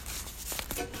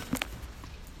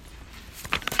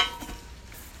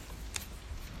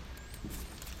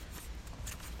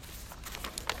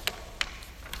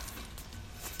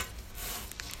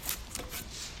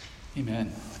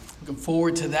Amen. Looking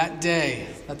forward to that day.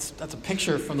 That's a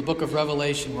picture from the book of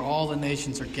Revelation where all the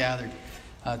nations are gathered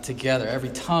together, every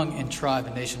tongue and tribe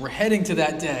and nation. We're heading to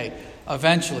that day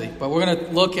eventually, but we're going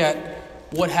to look at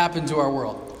what happened to our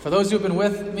world. For those who have been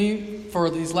with me for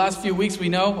these last few weeks,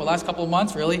 last couple of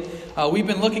months really, we've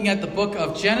been looking at the book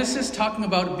of Genesis, talking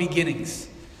about beginnings.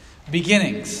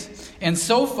 And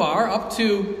so far, up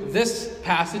to this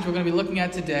passage we're going to be looking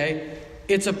at today,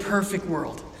 it's a perfect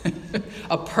world.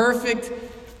 A perfect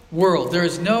world. There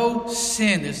is no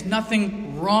sin. There's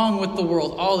nothing wrong with the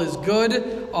world. All is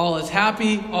good. All is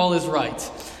happy. All is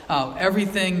right.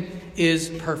 Everything is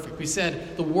perfect. We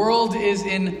said the world is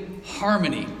in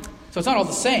harmony. So it's not all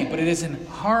the same, but it is in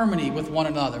harmony with one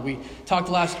another. We talked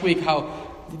last week how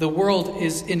the world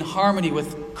is in harmony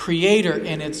with Creator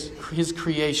and His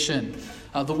creation.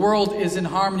 The world is in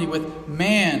harmony with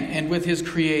man and with his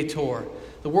Creator.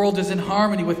 The world is in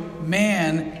harmony with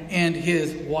man and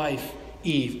his wife,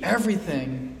 Eve.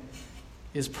 Everything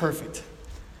is perfect.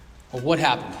 Well, what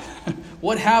happened?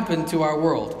 What happened to our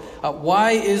world?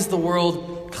 Why is the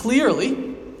world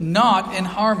clearly not in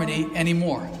harmony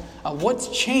anymore? What's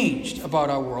changed about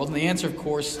our world? And the answer, of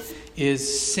course,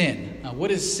 is sin.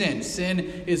 What is sin? Sin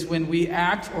is when we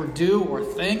act or do or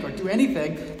think or do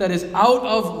anything that is out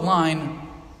of line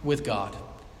with God.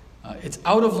 It's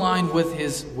out of line with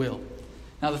His will.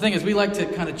 Now, the thing is, we like to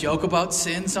kind of joke about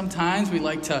sin sometimes. We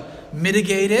like to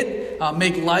mitigate it,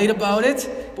 make light about it.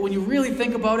 But when you really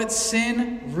think about it,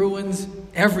 sin ruins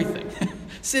everything.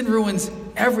 Sin ruins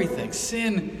everything.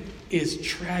 Sin is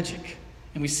tragic.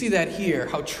 And we see that here,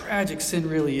 how tragic sin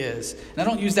really is. And I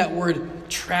don't use that word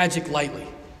tragic lightly.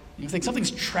 You think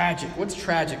something's tragic. What's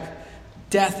tragic?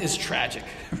 Death is tragic,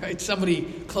 right? Somebody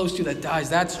close to you that dies,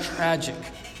 that's tragic.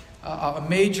 A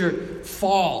major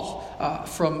fall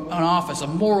from an office, a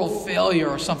moral failure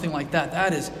or something like that,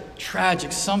 that is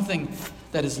tragic. Something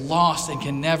that is lost and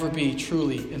can never be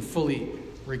truly and fully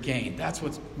regained. That's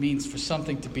what it means for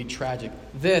something to be tragic.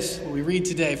 This, what we read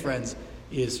today, friends,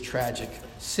 is tragic.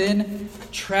 Sin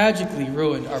tragically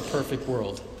ruined our perfect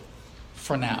world.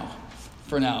 For now,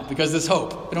 because there's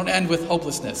hope. We don't end with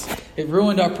hopelessness. It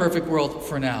ruined our perfect world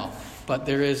for now. But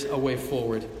there is a way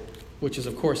forward, which is,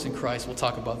 of course, in Christ. We'll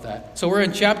talk about that. So we're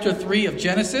in chapter 3 of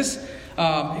Genesis.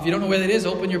 If you don't know where that is,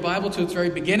 open your Bible to its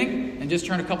very beginning and just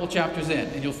turn a couple chapters in,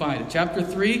 and you'll find it. Chapter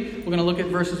 3, we're going to look at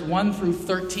verses 1 through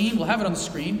 13. We'll have it on the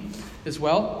screen as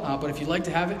well. But if you'd like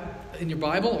to have it in your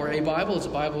Bible or a Bible, it's a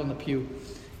Bible in the pew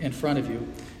in front of you.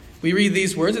 We read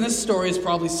these words, and this story is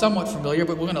probably somewhat familiar,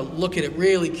 but we're going to look at it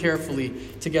really carefully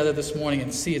together this morning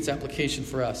and see its application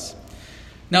for us.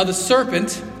 Now the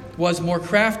serpent was more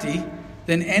crafty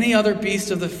than any other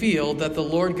beast of the field that the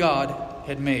Lord God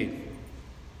had made.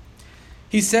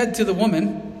 He said to the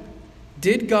woman,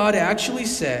 "Did God actually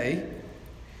say,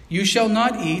 'You shall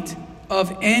not eat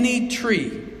of any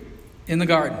tree in the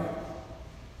garden?'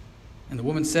 And the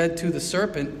woman said to the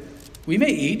serpent, 'We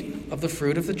may eat of the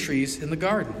fruit of the trees in the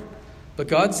garden.' But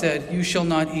God said, 'You shall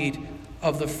not eat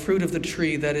of the fruit of the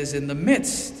tree that is in the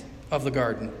midst of the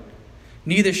garden,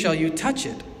 neither shall you touch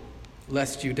it,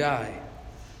 lest you die.'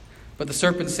 But the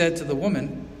serpent said to the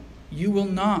woman, 'You will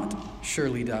not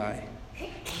surely die.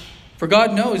 For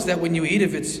God knows that when you eat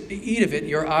of it,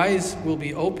 your eyes will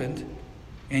be opened,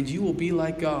 and you will be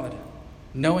like God,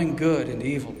 knowing good and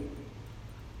evil.'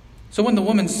 So when the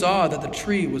woman saw that the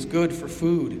tree was good for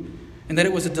food, and that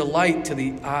it was a delight to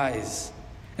the eyes,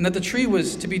 and that the tree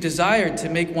was to be desired to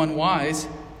make one wise,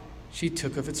 she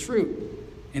took of its fruit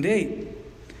and ate.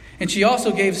 And she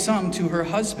also gave some to her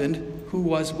husband who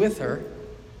was with her,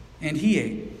 and he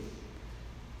ate.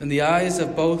 Then the eyes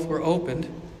of both were opened,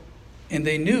 and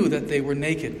they knew that they were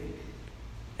naked.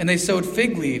 And they sewed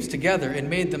fig leaves together and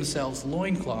made themselves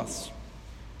loincloths.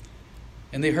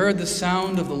 And they heard the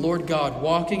sound of the Lord God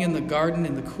walking in the garden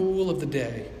in the cool of the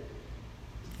day.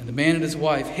 And the man and his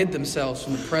wife hid themselves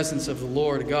from the presence of the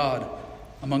Lord God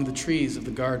among the trees of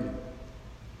the garden.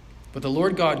 But the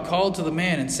Lord God called to the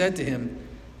man and said to him,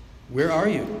 'Where are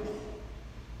you?'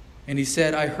 And he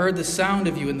said, 'I heard the sound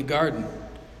of you in the garden,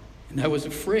 and I was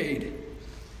afraid,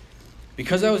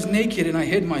 because I was naked and I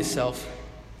hid myself.'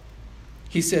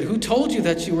 He said, 'Who told you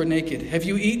that you were naked? Have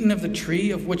you eaten of the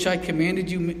tree of which I commanded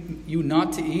you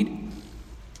not to eat?'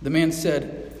 The man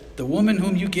said, 'The woman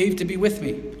whom you gave to be with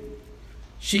me,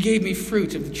 she gave me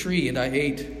fruit of the tree, and I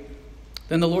ate.'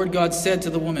 Then the Lord God said to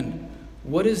the woman,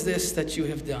 'What is this that you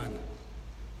have done?'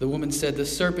 The woman said, 'The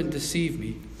serpent deceived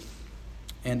me,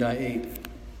 and I ate.'"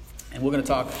 And we're going to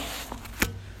talk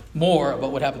more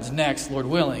about what happens next, Lord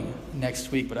willing,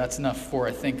 next week. But that's enough for,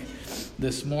 I think,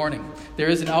 this morning. There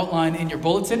is an outline in your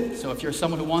bulletin, so if you're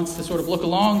someone who wants to sort of look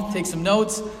along, take some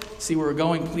notes, see where we're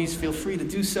going, please feel free to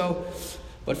do so.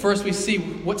 But first we see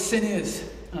what sin is.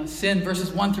 Sin,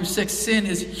 verses 1 through 6, sin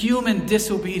is human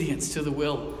disobedience to the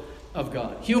will of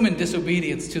God. Human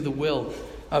disobedience to the will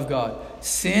of God.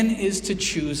 Sin is to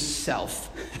choose self.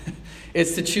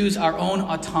 It's to choose our own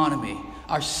autonomy,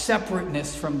 our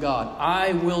separateness from God.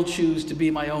 I will choose to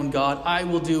be my own God. I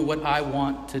will do what I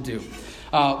want to do.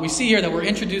 We see here that we're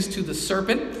introduced to the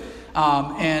serpent,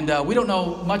 and we don't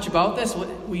know much about this.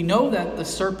 We know that the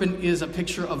serpent is a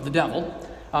picture of the devil.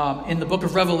 In the book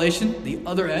of Revelation, the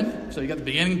other end, so you got the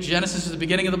beginning, Genesis is the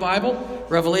beginning of the Bible,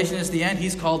 Revelation is the end.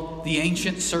 He's called the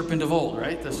ancient serpent of old,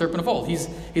 right? The serpent of old.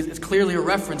 It's clearly a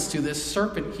reference to this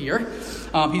serpent here.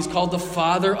 He's called the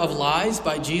father of lies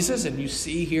by Jesus, and you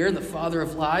see here the father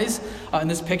of lies in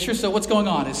this picture. So what's going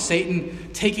on? Is Satan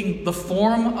taking the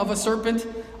form of a serpent?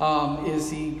 Is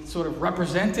he sort of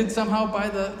represented somehow by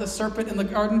the serpent in the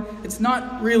garden? It's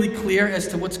not really clear as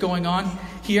to what's going on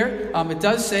here. It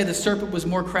does say the serpent was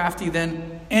more crafty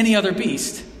than any other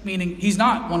beast, meaning he's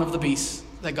not one of the beasts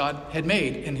that God had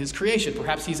made in his creation.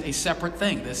 Perhaps he's a separate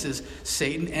thing. This is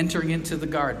Satan entering into the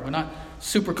garden. We're not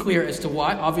super clear as to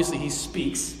why. Obviously, he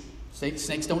speaks.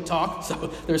 Snakes don't talk,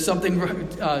 so there's something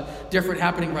different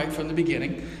happening right from the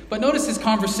beginning. But notice his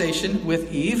conversation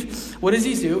with Eve. What does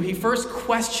he do? He first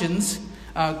questions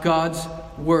God's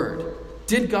word.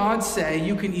 Did God say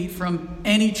you can eat from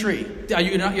any tree?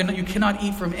 You cannot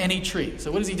eat from any tree.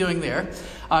 So what is he doing there?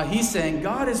 He's saying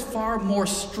God is far more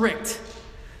strict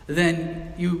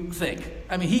than you think.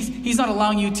 I mean, he's not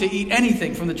allowing you to eat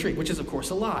anything from the tree, which is, of course,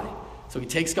 a lie. So he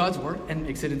takes God's word and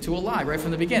makes it into a lie right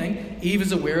from the beginning. Eve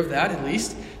is aware of that, at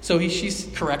least. So she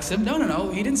corrects him.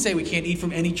 No. He didn't say we can't eat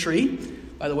from any tree.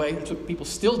 By the way, that's what people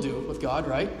still do with God,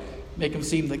 right? Make him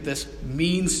seem like this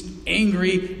mean,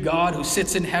 angry God who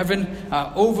sits in heaven,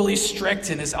 overly strict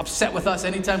and is upset with us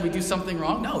anytime we do something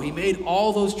wrong. No, he made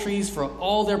all those trees for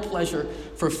all their pleasure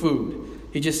for food.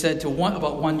 He just said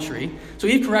about one tree. So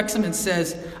Eve corrects him and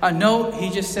says, no, he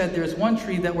just said there's one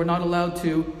tree that we're not allowed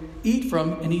to eat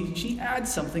from, and she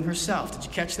adds something herself. Did you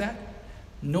catch that?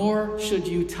 Nor should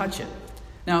you touch it.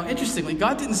 Now, interestingly,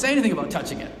 God didn't say anything about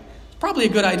touching it. It's probably a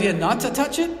good idea not to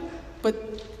touch it,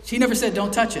 but she never said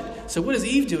don't touch it. So what is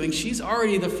Eve doing? She's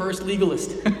already the first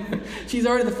legalist. She's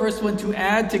already the first one to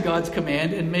add to God's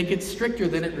command and make it stricter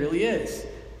than it really is.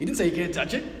 He didn't say you can't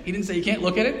touch it. He didn't say you can't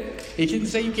look at it. He didn't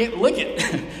say you can't lick it.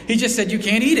 He just said you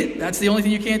can't eat it. That's the only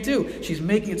thing you can't do. She's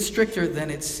making it stricter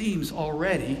than it seems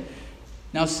already.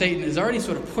 Now Satan has already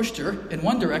sort of pushed her in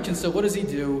one direction, so what does he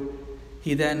do?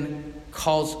 He then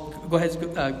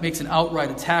makes an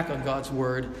outright attack on God's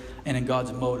word and in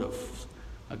God's motive.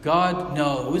 God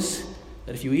knows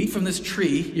that if you eat from this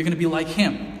tree, you're going to be like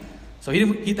him. So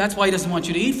that's why he doesn't want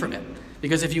you to eat from it.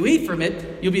 Because if you eat from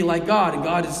it, you'll be like God, and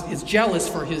God is jealous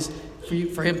for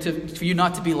you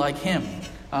not to be like him.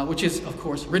 Which is, of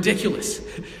course, ridiculous.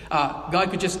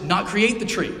 God could just not create the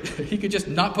tree. He could just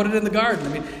not put it in the garden. I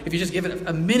mean, if you just give it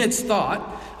a minute's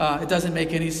thought, it doesn't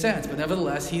make any sense. But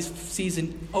nevertheless, he sees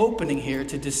an opening here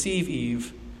to deceive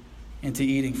Eve into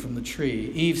eating from the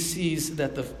tree. Eve sees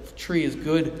that the tree is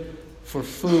good for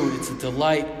food. It's a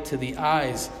delight to the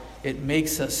eyes. It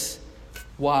makes us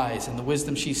wise. And the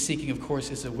wisdom she's seeking, of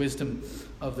course, is a wisdom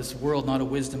of this world, not a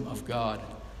wisdom of God.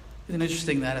 Isn't it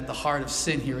interesting that at the heart of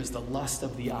sin here is the lust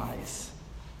of the eyes?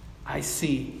 I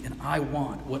see and I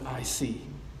want what I see.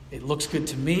 It looks good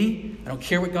to me. I don't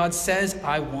care what God says.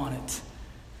 I want it.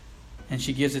 And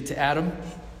she gives it to Adam.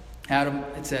 Adam,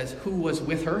 it says, who was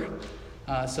with her?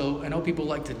 So I know people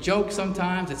like to joke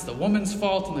sometimes. It's the woman's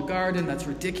fault in the garden. That's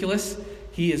ridiculous.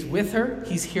 He is with her.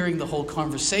 He's hearing the whole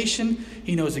conversation.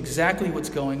 He knows exactly what's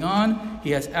going on.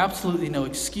 He has absolutely no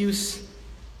excuse.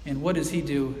 And what does he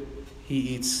do?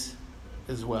 He eats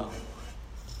as well.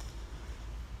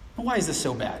 Why is this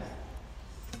so bad?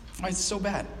 Why is this so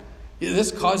bad?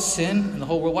 This caused sin in the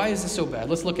whole world. Why is this so bad?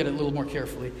 Let's look at it a little more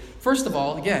carefully. First of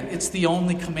all, again, it's the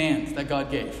only command that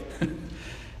God gave.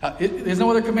 There's no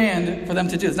other command for them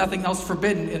to do. There's nothing else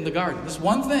forbidden in the garden. This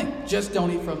one thing, just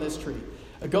don't eat from this tree.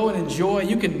 Go and enjoy.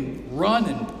 You can run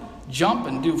and jump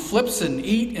and do flips and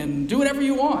eat and do whatever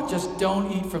you want. Just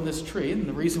don't eat from this tree. And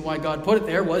the reason why God put it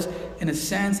there was, in a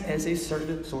sense, as a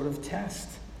certain sort of test.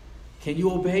 Can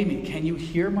you obey me? Can you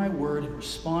hear my word and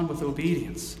respond with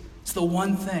obedience? It's the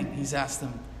one thing he's asked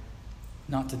them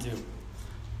not to do.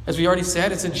 As we already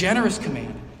said, it's a generous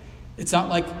command. It's not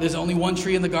like there's only one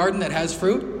tree in the garden that has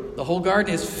fruit. The whole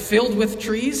garden is filled with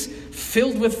trees,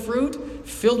 filled with fruit,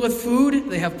 filled with food.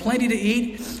 They have plenty to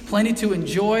eat, plenty to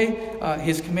enjoy.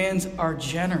 His commands are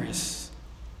generous.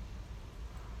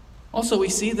 Also, we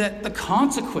see that the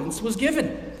consequence was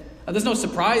given. There's no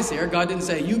surprise here. God didn't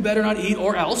say, you better not eat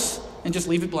or else, and just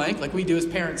leave it blank like we do as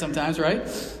parents sometimes, right?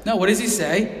 No, what does he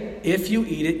say? If you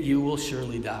eat it, you will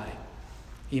surely die.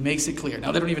 He makes it clear.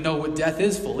 Now, they don't even know what death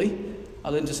is fully,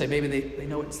 other than to say maybe they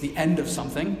know it's the end of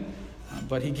something.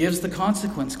 But he gives the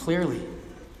consequence clearly.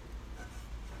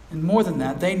 And more than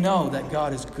that, they know that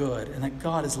God is good and that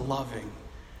God is loving.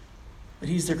 That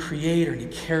he's their creator and he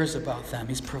cares about them.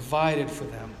 He's provided for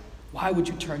them. Why would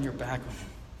you turn your back on him?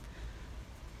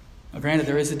 Now, granted,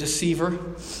 there is a deceiver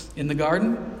in the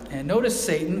garden. And notice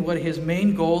Satan, what his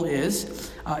main goal is.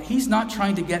 He's not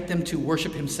trying to get them to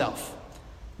worship himself.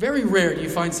 Very rare do you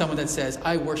find someone that says,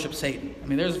 I worship Satan. I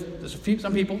mean, there's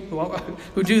some people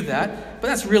who do that, but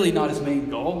that's really not his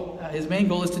main goal. His main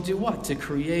goal is to do what? To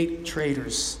create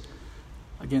traitors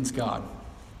against God.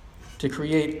 To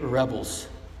create rebels.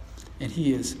 And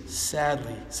he is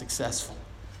sadly successful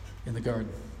in the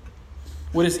garden.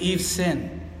 What is Eve's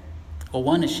sin? Well,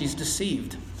 one is she's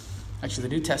deceived. Actually,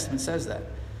 the New Testament says that.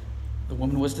 The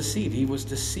woman was deceived. Eve was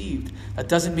deceived. That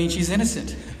doesn't mean she's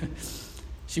innocent.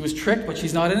 She was tricked, but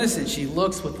she's not innocent. She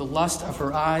looks with the lust of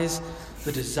her eyes,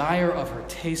 the desire of her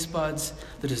taste buds,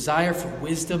 the desire for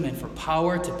wisdom and for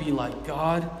power to be like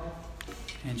God,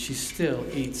 and she still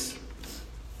eats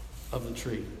of the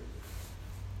tree.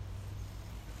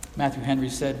 Matthew Henry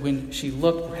said, when she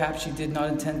looked, perhaps she did not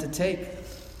intend to take,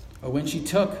 or when she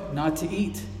took, not to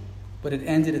eat, but it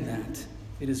ended in that.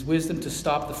 It is wisdom to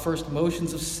stop the first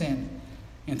motions of sin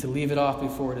and to leave it off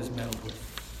before it is meddled with.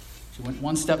 She went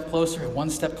one step closer and one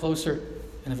step closer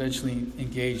and eventually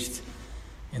engaged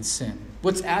in sin.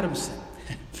 What's Adam's sin?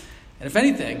 And if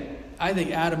anything, I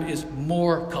think Adam is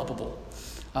more culpable,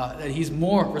 that he's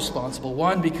more responsible.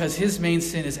 One, because his main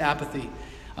sin is apathy.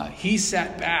 He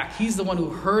sat back. He's the one who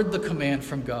heard the command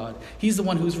from God. He's the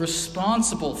one who's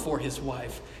responsible for his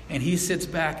wife. And he sits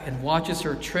back and watches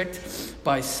her tricked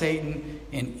by Satan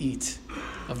and eat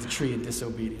of the tree in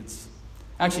disobedience.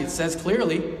 Actually, it says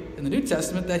clearly in the New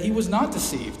Testament that he was not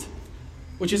deceived,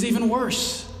 which is even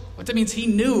worse. What that means, he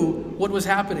knew what was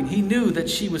happening. He knew that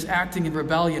she was acting in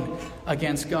rebellion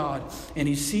against God. And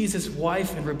he sees his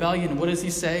wife in rebellion. And what does he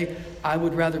say? I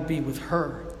would rather be with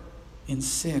her in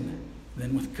sin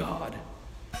than with God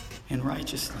in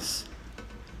righteousness.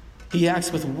 He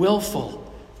acts with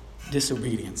willful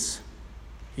disobedience.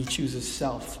 He chooses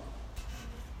self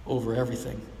over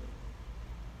everything.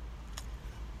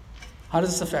 How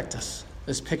does this affect us?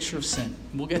 This picture of sin.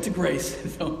 We'll get to grace.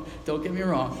 Don't get me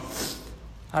wrong.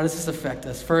 How does this affect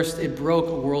us? First, it broke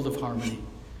a world of harmony.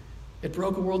 It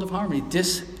broke a world of harmony.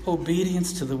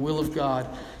 Disobedience to the will of God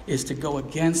is to go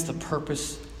against the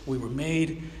purpose we were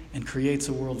made and creates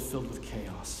a world filled with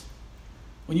chaos.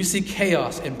 When you see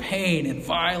chaos and pain and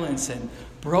violence and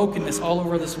brokenness all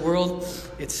over this world,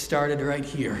 it started right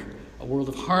here. A world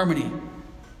of harmony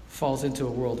falls into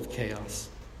a world of chaos.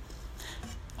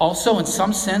 Also, in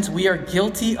some sense, we are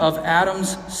guilty of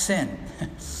Adam's sin.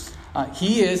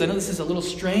 He is, I know this is a little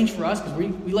strange for us because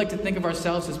we like to think of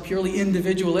ourselves as purely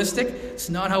individualistic. It's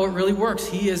not how it really works.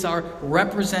 He is our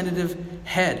representative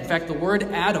head. In fact, the word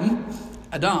Adam,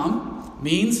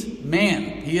 means man.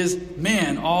 He is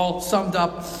man, all summed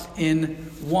up in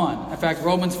one. In fact,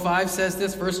 Romans 5 says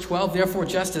this, verse 12, therefore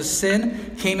just as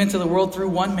sin came into the world through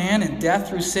one man and death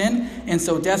through sin, and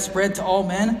so death spread to all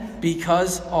men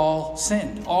because all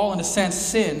sinned. All, in a sense,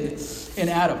 sinned in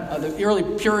Adam. The early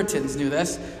Puritans knew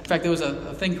this. In fact, there was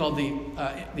a thing called the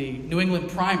New England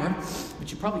Primer,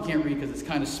 which you probably can't read because it's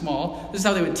kind of small. This is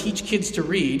how they would teach kids to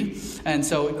read, and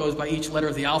so it goes by each letter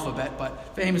of the alphabet.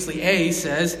 But famously, A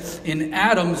says, in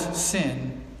Adam's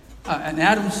sin,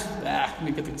 let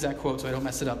me get the exact quote so I don't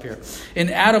mess it up here. In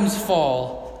Adam's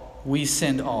fall, we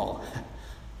sinned all.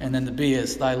 And then the B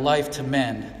is, thy life to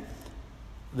mend,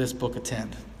 this book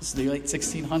attend. This is the late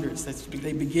 1600s.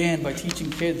 They began by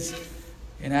teaching kids,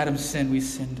 in Adam's sin, we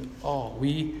sinned all.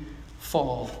 We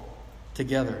fall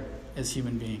together as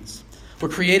human beings. We're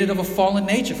created of a fallen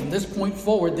nature. From this point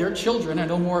forward, their children are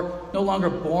no longer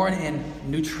born in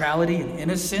neutrality and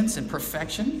innocence and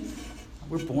perfection.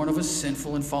 We're born of a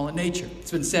sinful and fallen nature.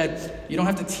 It's been said, you don't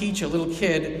have to teach a little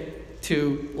kid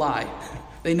to lie.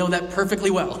 They know that perfectly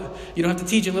well. You don't have to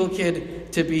teach a little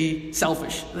kid to be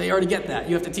selfish. They already get that.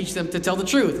 You have to teach them to tell the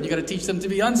truth. And you got to teach them to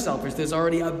be unselfish. There's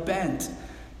already a bent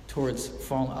towards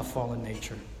a fallen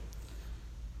nature.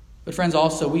 But friends,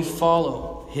 also, we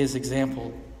follow his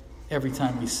example every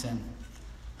time we sin.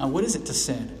 Now, what is it to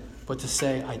sin but to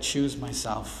say, I choose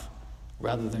myself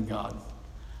rather than God?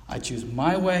 I choose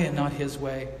my way and not his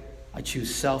way. I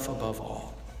choose self above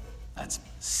all. That's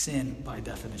sin by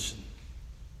definition.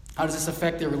 How does this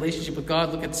affect their relationship with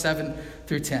God? Look at 7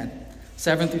 through 10.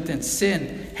 7 through 10.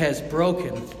 Sin has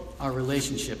broken our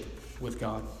relationship with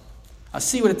God.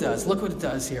 See what it does. Look what it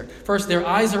does here. First, their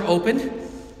eyes are opened,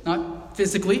 not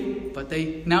physically, but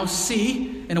they now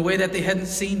see in a way that they hadn't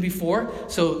seen before.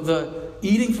 So the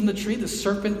eating from the tree, the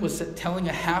serpent was telling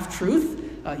a half-truth.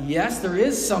 Yes, there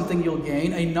is something you'll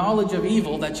gain, a knowledge of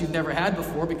evil that you've never had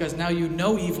before, because now you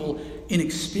know evil in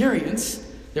experience.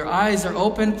 Their eyes are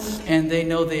open and they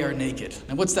know they are naked.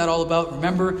 And what's that all about?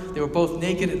 Remember, they were both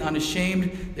naked and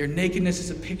unashamed. Their nakedness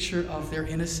is a picture of their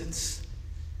innocence.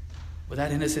 But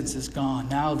that innocence is gone.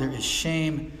 Now there is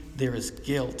shame, there is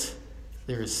guilt,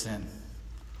 there is sin.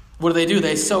 What do?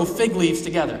 They sew fig leaves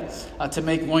together to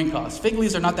make loincloths. Fig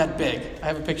leaves are not that big. I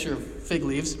have a picture of fig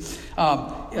leaves.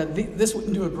 This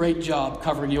wouldn't do a great job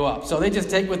covering you up. So they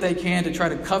just take what they can to try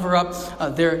to cover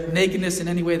up their nakedness in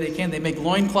any way they can. They make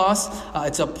loincloths.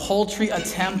 It's a paltry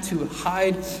attempt to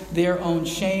hide their own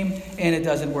shame, and it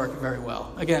doesn't work very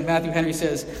well. Again, Matthew Henry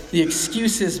says, the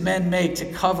excuses men make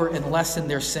to cover and lessen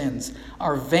their sins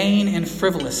are vain and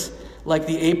frivolous, like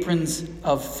the aprons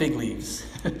of fig leaves.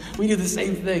 We do the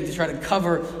same thing to try to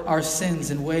cover our sins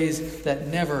in ways that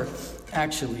never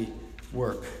actually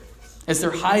work. As they're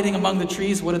hiding among the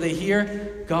trees, what do they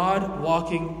hear? God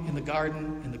walking in the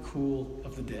garden in the cool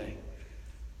of the day.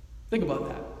 Think about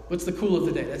that. What's the cool of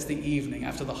the day? That's the evening,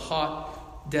 after the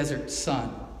hot desert sun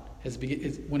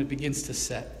when it begins to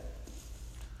set.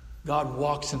 God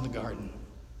walks in the garden.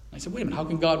 I said, wait a minute, how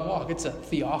can God walk? It's a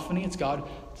theophany. It's God.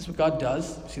 This is what God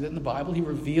does. See that in the Bible? He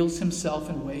reveals himself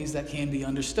in ways that can be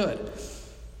understood.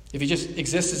 If he just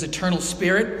exists as eternal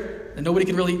spirit, then nobody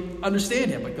can really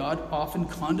understand him. But God often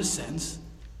condescends,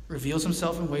 reveals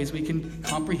himself in ways we can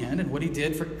comprehend. And what he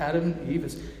did for Adam and Eve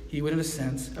is he would, in a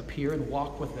sense, appear and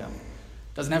walk with them.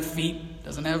 Doesn't have feet,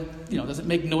 doesn't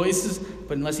make noises,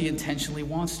 but unless he intentionally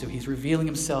wants to, he's revealing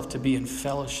himself to be in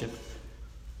fellowship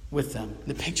with them.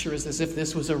 The picture is as if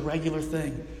this was a regular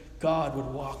thing. God would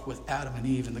walk with Adam and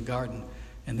Eve in the garden,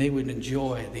 and they would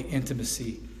enjoy the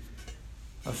intimacy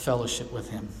of fellowship with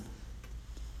him.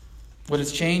 What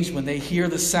has changed? When they hear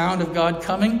the sound of God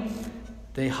coming,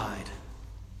 they hide.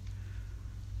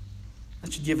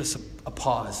 That should give us a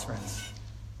pause, friends.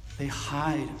 They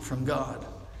hide from God,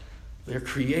 their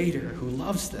Creator, who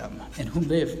loves them and whom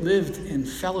they have lived in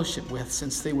fellowship with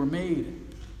since they were made.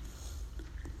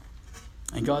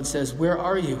 And God says, where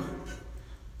are you?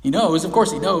 He knows, of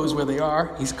course he knows where they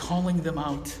are. He's calling them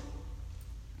out.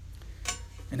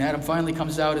 And Adam finally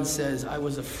comes out and says, I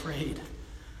was afraid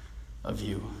of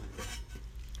you.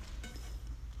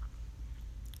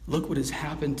 Look what has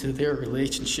happened to their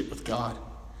relationship with God.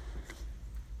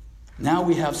 Now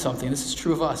we have something, this is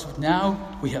true of us,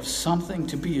 now we have something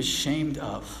to be ashamed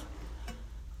of.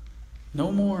 No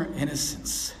more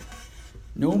innocence.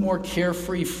 No more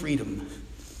carefree freedom.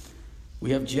 We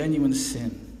have genuine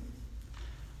sin.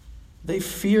 They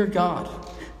fear God.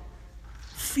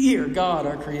 Fear God,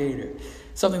 our Creator.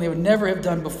 Something they would never have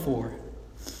done before.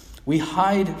 We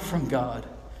hide from God.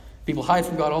 People hide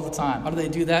from God all the time. How do they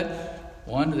do that?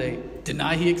 One, they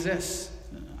deny he exists.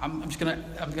 I'm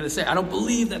gonna say, I don't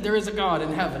believe that there is a God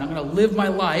in heaven. I'm gonna live my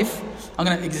life. I'm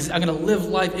gonna live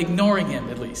life ignoring him,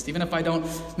 at least. Even if I don't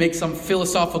make some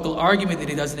philosophical argument that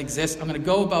he doesn't exist, I'm gonna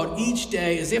go about each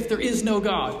day as if there is no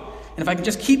God. And if I can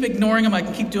just keep ignoring him, I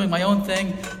can keep doing my own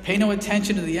thing, pay no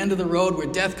attention to the end of the road where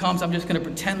death comes. I'm just going to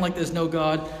pretend like there's no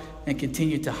God and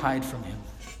continue to hide from him.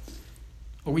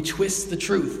 Or we twist the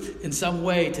truth in some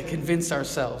way to convince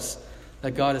ourselves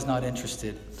that God is not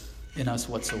interested in us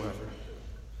whatsoever.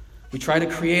 We try to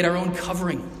create our own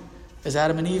covering, as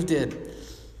Adam and Eve did.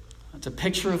 It's a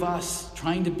picture of us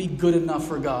trying to be good enough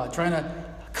for God, trying to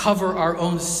cover our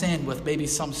own sin with maybe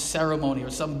some ceremony or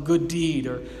some good deed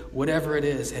or whatever it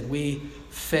is. And we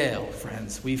fail,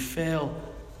 friends. We fail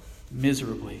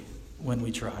miserably when we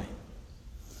try.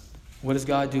 What does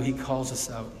God do? He calls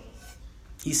us out.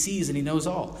 He sees and he knows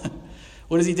all.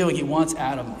 What is he doing? He wants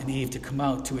Adam and Eve to come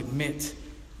out, to admit,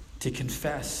 to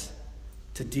confess,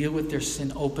 to deal with their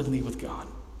sin openly with God.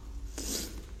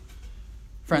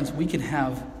 Friends, we can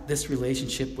have this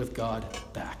relationship with God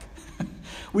back.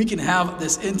 We can have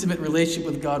this intimate relationship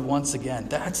with God once again.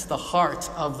 That's the heart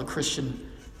of the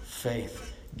Christian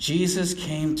faith. Jesus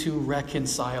came to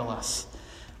reconcile us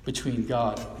between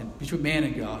man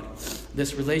and God.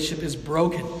 This relationship is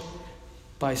broken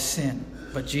by sin,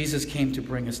 but Jesus came to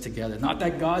bring us together. Not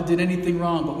that God did anything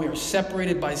wrong, but we are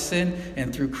separated by sin,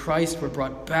 and through Christ we're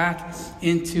brought back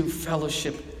into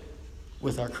fellowship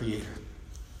with our Creator.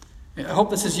 I hope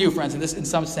this is you, friends, in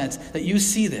some sense, that you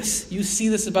see this. You see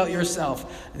this about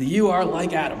yourself. That you are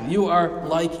like Adam. You are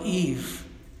like Eve.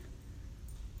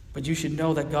 But you should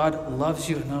know that God loves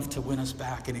you enough to win us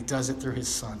back, and he does it through his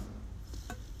Son.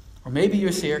 Or maybe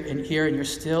you're here and you're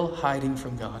still hiding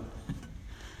from God.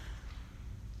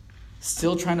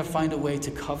 Still trying to find a way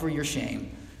to cover your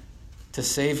shame, to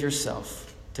save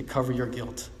yourself, to cover your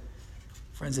guilt.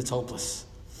 Friends, it's hopeless.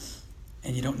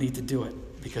 And you don't need to do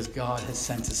it, because God has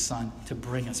sent his Son to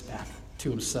bring us back to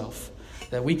himself.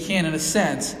 That we can, in a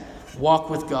sense, walk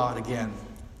with God again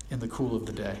in the cool of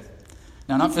the day.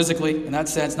 Now, not physically, in that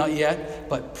sense, not yet,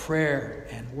 but prayer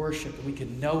and worship. We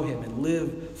can know him and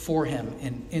live for him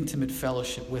in intimate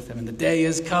fellowship with him. And the day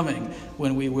is coming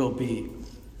when we will be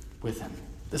with him.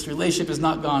 This relationship is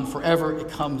not gone forever. It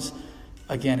comes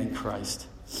again in Christ.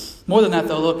 More than that,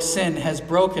 though, look, sin has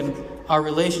broken our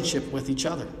relationship with each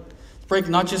other. Break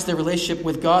not just their relationship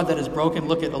with God that is broken.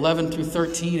 Look at 11 through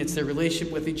 13. It's their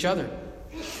relationship with each other.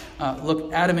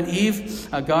 Look, Adam and Eve,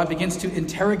 God begins to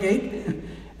interrogate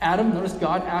Adam. Notice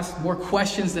God asks more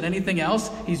questions than anything else.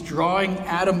 He's drawing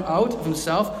Adam out of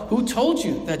himself. Who told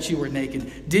you that you were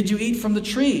naked? Did you eat from the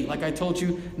tree like I told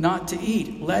you not to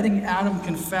eat? Letting Adam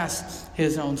confess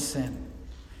his own sin.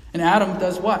 And Adam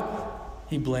does what?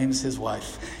 He blames his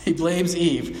wife. He blames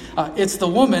Eve. It's the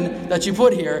woman that you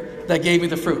put here that gave me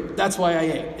the fruit. That's why I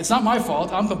ate. It's not my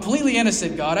fault. I'm completely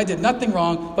innocent, God. I did nothing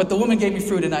wrong, but the woman gave me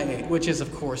fruit and I ate, which is,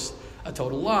 of course, a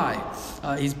total lie.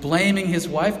 He's blaming his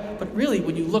wife. But really,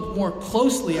 when you look more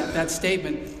closely at that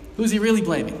statement, who's he really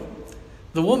blaming?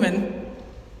 The woman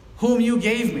whom you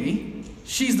gave me,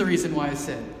 she's the reason why I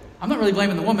sinned. I'm not really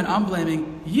blaming the woman. I'm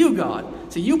blaming you,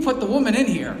 God. So you put the woman in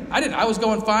here. I was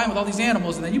going fine with all these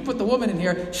animals, and then you put the woman in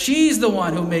here. She's the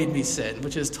one who made me sin,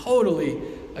 which is totally,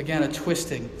 again, a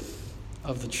twisting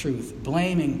of the truth.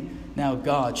 Blaming now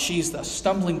God. She's the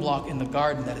stumbling block in the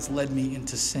garden that has led me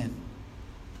into sin.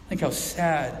 Think how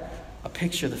sad a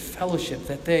picture of the fellowship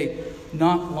that they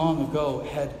not long ago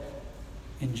had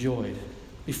enjoyed.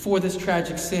 Before this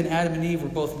tragic sin, Adam and Eve were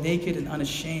both naked and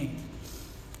unashamed.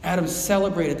 Adam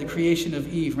celebrated the creation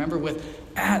of Eve. Remember, with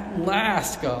 "at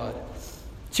last, God."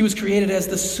 She was created as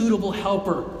the suitable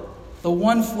helper, the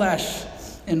one flesh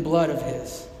and blood of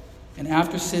his. And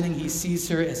after sinning, he sees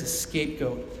her as a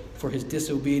scapegoat for his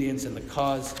disobedience and the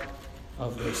cause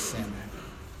of their sin.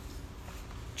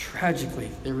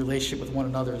 Tragically, their relationship with one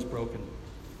another is broken.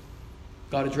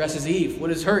 God addresses Eve.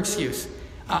 What is her excuse?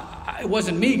 It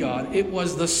wasn't me, God. It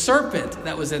was the serpent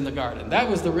that was in the garden. That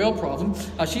was the real problem.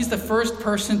 She's the first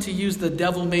person to use the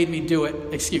devil made me do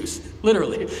it excuse.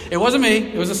 Literally. It wasn't me.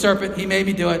 It was a serpent. He made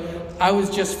me do it. I was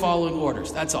just following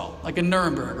orders. That's all. Like a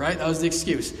Nuremberg, right? That was the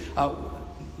excuse.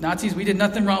 Nazis, we did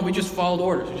nothing wrong. We just followed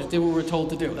orders. We just did what we were told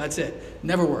to do. That's it.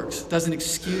 Never works. Doesn't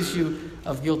excuse you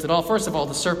of guilt at all. First of all,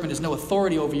 the serpent has no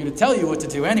authority over you to tell you what to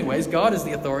do anyways. God is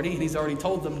the authority, and he's already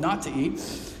told them not to eat.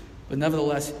 But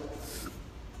nevertheless,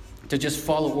 to just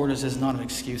follow orders is not an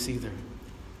excuse either.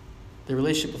 Their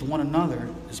relationship with one another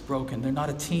is broken. They're not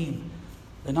a team.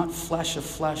 They're not flesh of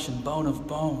flesh and bone of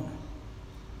bone.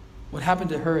 What happened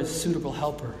to her is suitable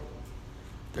helper.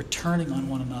 They're turning on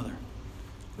one another.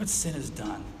 What sin is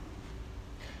done?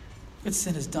 What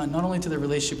sin is done not only to their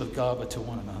relationship with God, but to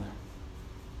one another.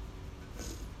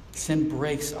 Sin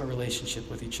breaks our relationship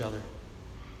with each other.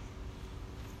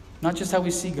 Not just how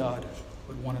we see God,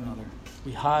 but one another.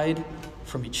 We hide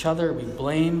from each other. We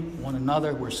blame one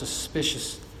another. We're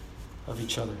suspicious of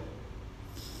each other.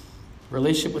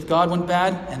 Relationship with God went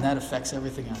bad, and that affects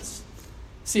everything else.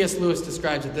 C.S. Lewis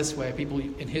describes it this way. People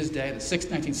in his day, the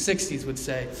 1960s, would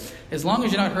say, as long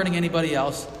as you're not hurting anybody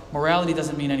else, morality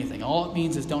doesn't mean anything. All it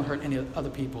means is don't hurt any other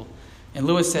people. And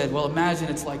Lewis said, well, imagine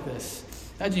it's like this.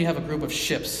 Imagine you have a group of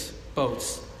ships,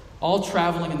 boats, all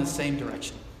traveling in the same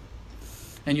direction.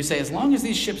 And you say, as long as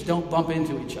these ships don't bump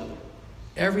into each other,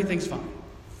 everything's fine.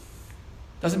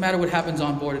 Doesn't matter what happens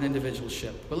on board an individual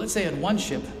ship. But let's say in one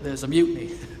ship there's a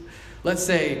mutiny. Let's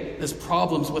say there's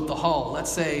problems with the hull.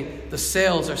 Let's say the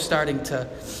sails are starting to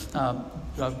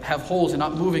have holes and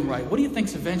not moving right. What do you think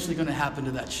is eventually going to happen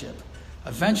to that ship?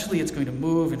 Eventually it's going to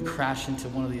move and crash into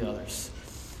one of the others.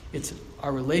 It's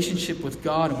our relationship with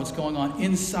God and what's going on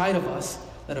inside of us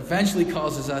that eventually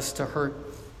causes us to hurt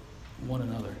one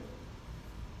another.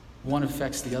 One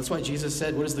affects the other. That's why Jesus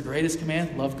said, what is the greatest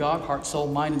command? Love God, heart, soul,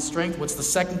 mind, and strength. What's the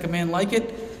second command like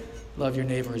it? Love your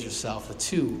neighbor as yourself. The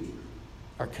two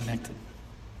are connected.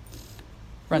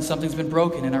 Friends, something's been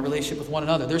broken in our relationship with one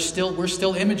another. We're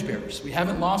still image bearers. We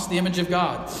haven't lost the image of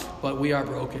God, but we are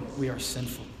broken. We are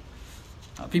sinful.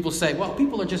 People say, well,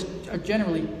 people are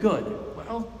generally good.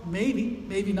 Well,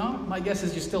 maybe not. My guess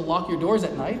is you still lock your doors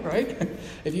at night, right?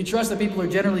 If you trust that people are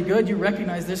generally good, you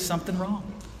recognize there's something wrong.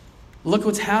 Look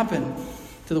what's happened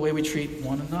to the way we treat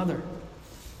one another.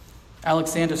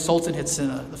 Alexander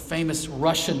Solzhenitsyn, the famous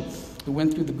Russian who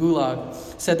went through the Gulag,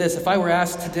 said this: if I were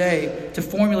asked today to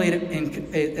formulate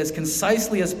it as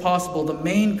concisely as possible, the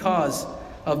main cause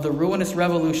of the ruinous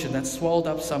revolution that swallowed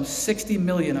up some 60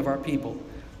 million of our people,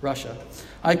 Russia,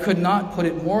 I could not put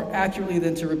it more accurately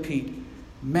than to repeat,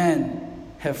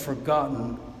 men have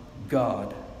forgotten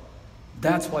God.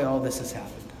 That's why all this has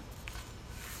happened.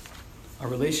 Our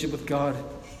relationship with God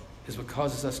is what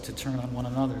causes us to turn on one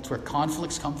another. It's where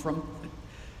conflicts come from.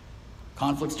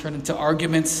 Conflicts turn into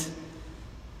arguments,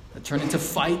 that turn into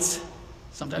fights,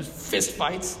 sometimes fist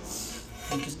fights.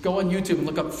 And just go on YouTube and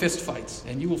look up fist fights,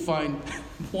 and you will find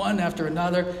one after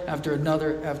another, after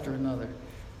another, after another.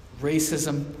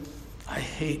 Racism. I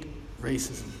hate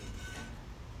racism.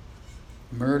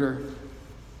 Murder.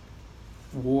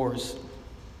 Wars.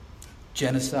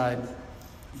 Genocide.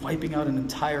 Wiping out an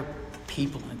entire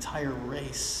people, an entire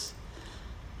race.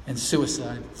 And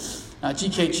suicide.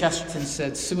 G.K. Chesterton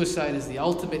said, suicide is the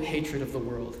ultimate hatred of the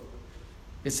world.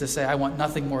 It's to say, I want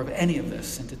nothing more of any of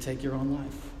this and to take your own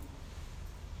life.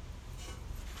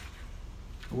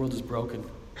 The world is broken.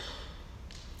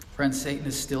 Friends, Satan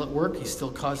is still at work. He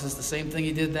still causes the same thing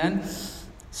he did then.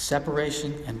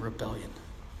 Separation and rebellion.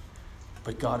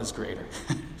 But God is greater.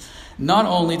 Not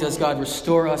only does God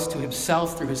restore us to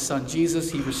himself through his son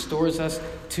Jesus, he restores us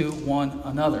to one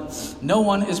another. No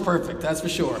one is perfect, that's for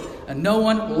sure. And no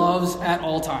one loves at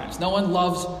all times. No one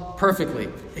loves perfectly,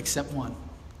 except one.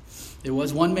 There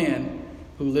was one man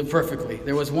who lived perfectly.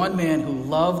 There was one man who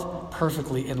loved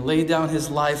perfectly and laid down his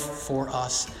life for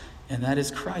us. And that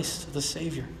is Christ, the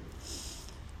Savior.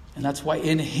 And that's why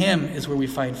in him is where we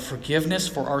find forgiveness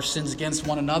for our sins against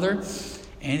one another.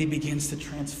 And he begins to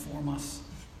transform us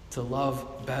to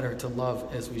love better, to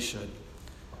love as we should.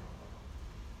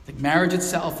 The marriage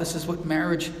itself, this is what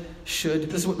marriage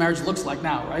looks like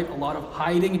now, right? A lot of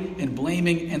hiding and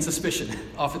blaming and suspicion,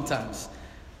 oftentimes.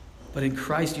 But in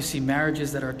Christ, you see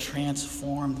marriages that are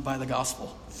transformed by the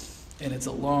gospel. And it's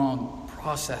a long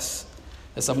process.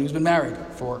 As someone who's been married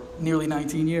for nearly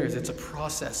 19 years, it's a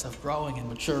process of growing and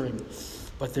maturing.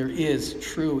 But there is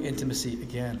true intimacy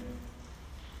again.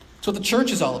 It's what the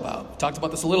church is all about. We talked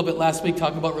about this a little bit last week,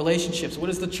 talking about relationships.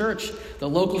 What is the church? The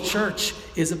local church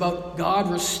is about God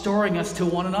restoring us to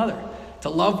one another, to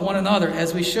love one another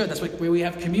as we should. That's why we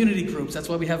have community groups. That's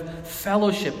why we have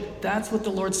fellowship. That's what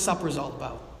the Lord's Supper is all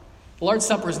about. The Lord's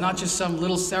Supper is not just some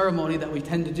little ceremony that we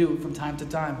tend to do from time to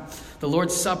time. The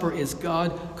Lord's Supper is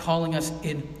God calling us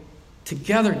in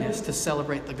togetherness to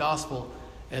celebrate the gospel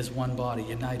as one body,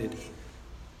 united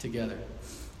together.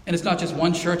 And it's not just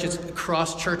one church, it's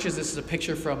across churches. This is a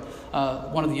picture from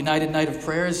one of the United Night of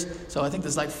Prayers. So I think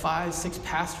there's like 5-6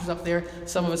 pastors up there.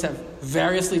 Some of us have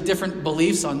variously different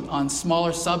beliefs on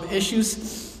smaller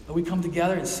sub-issues. But we come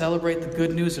together and celebrate the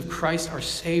good news of Christ, our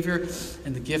Savior,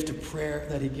 and the gift of prayer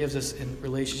that he gives us in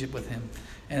relationship with him.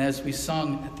 And as we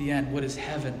sung at the end, what is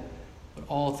heaven? But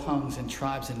all tongues and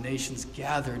tribes and nations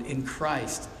gathered in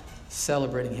Christ,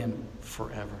 celebrating him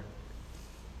forever.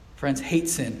 Friends, hate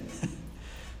sin.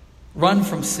 Run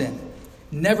from sin.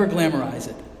 Never glamorize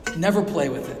it. Never play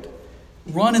with it.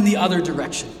 Run in the other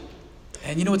direction.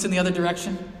 And you know what's in the other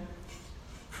direction?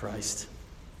 Christ.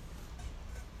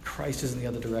 Christ is in the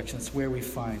other direction. It's where we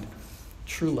find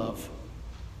true love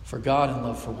for God and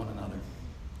love for one another.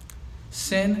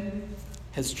 Sin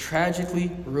has tragically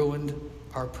ruined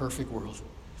our perfect world.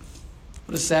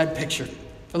 What a sad picture.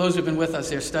 For those who have been with us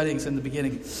here studying since the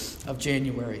beginning of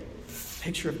January,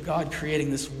 picture of God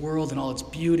creating this world in all its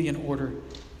beauty and order,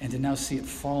 and to now see it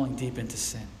falling deep into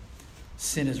sin.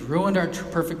 Sin has ruined our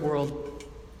perfect world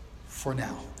for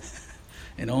now,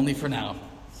 and only for now.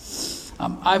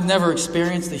 I've never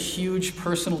experienced a huge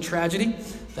personal tragedy.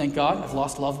 Thank God, I've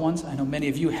lost loved ones. I know many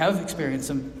of you have experienced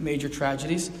some major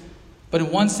tragedies. But in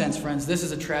one sense, friends, this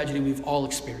is a tragedy we've all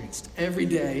experienced. Every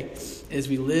day, as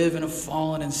we live in a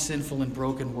fallen and sinful and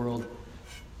broken world,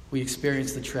 we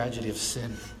experience the tragedy of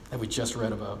sin that we just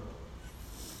read about.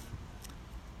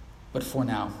 But for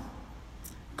now,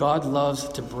 God loves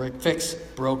to fix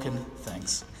broken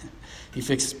things. He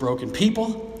fixes broken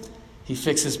people, he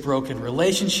fixes broken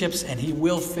relationships, and he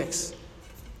will fix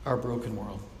our broken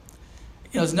world.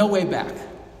 You know, there's no way back.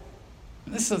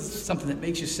 And this is something that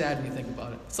makes you sad when you think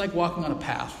about it. It's like walking on a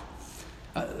path.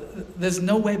 There's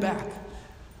no way back.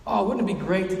 Oh, wouldn't it be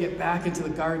great to get back into the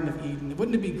Garden of Eden?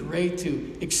 Wouldn't it be great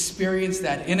to experience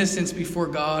that innocence before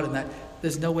God and that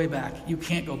there's no way back? You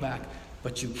can't go back.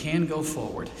 but you can go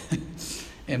forward.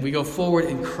 And we go forward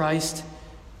in Christ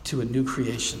to a new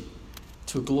creation,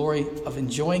 to a glory of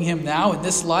enjoying him now in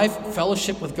this life,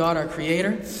 fellowship with God our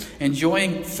Creator,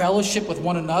 enjoying fellowship with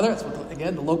one another. That's what,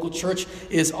 again, the local church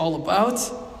is all about.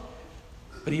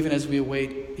 But even as we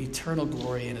await eternal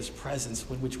glory in his presence,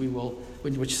 in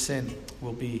which sin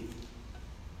will be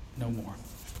no more.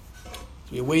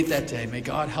 As we await that day, may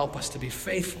God help us to be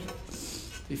faithful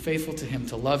to him,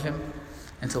 to love him,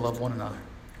 and to love one another.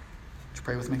 Would you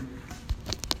pray with me?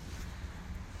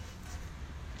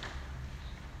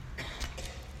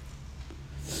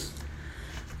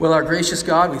 Well, our gracious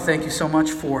God, we thank you so much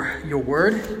for your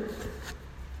word.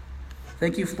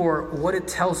 Thank you for what it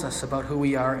tells us about who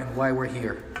we are and why we're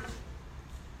here.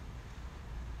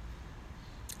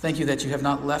 Thank you that you have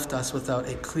not left us without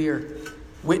a clear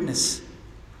witness,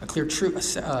 a clear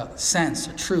sense,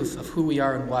 a truth of who we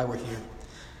are and why we're here.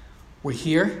 We're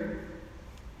here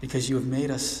because you have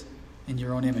made us in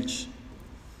your own image.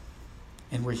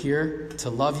 And we're here to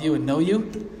love you and know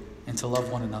you and to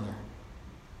love one another.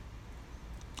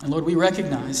 And Lord, we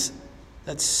recognize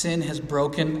that sin has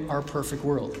broken our perfect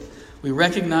world. We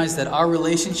recognize that our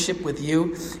relationship with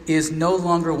you is no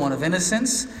longer one of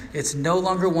innocence. It's no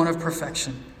longer one of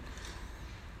perfection.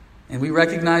 And we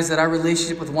recognize that our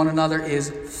relationship with one another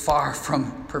is far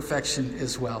from perfection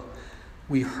as well.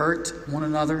 We hurt one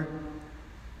another.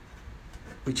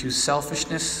 We choose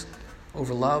selfishness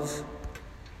over love.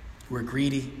 We're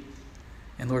greedy.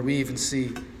 And Lord, we even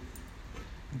see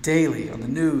daily on the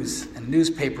news and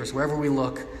newspapers, wherever we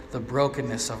look, the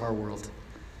brokenness of our world.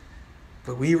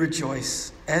 But we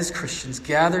rejoice as Christians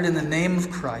gathered in the name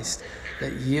of Christ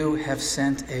that you have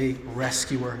sent a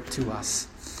rescuer to us.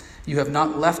 You have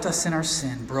not left us in our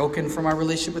sin, broken from our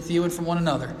relationship with you and from one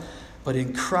another. But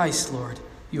in Christ, Lord,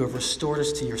 you have restored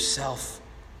us to yourself,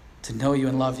 to know you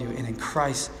and love you. And in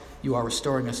Christ, you are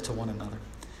restoring us to one another.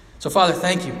 So, Father,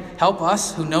 thank you. Help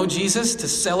us who know Jesus to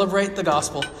celebrate the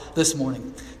gospel this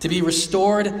morning, to be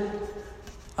restored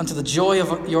unto the joy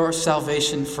of your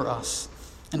salvation for us.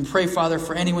 And pray, Father,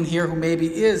 for anyone here who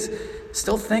maybe is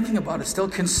still thinking about it, still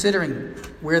considering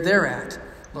where they're at.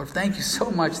 Lord, thank you so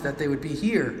much that they would be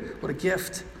here. What a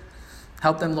gift.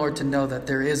 Help them, Lord, to know that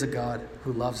there is a God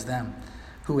who loves them,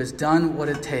 who has done what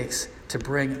it takes to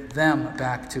bring them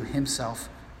back to himself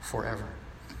forever.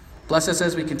 Bless us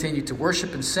as we continue to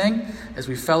worship and sing, as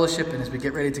we fellowship, and as we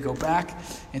get ready to go back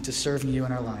into serving you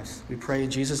in our lives. We pray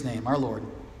in Jesus' name, our Lord.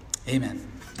 Amen.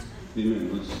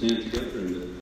 Amen. Let's stand together and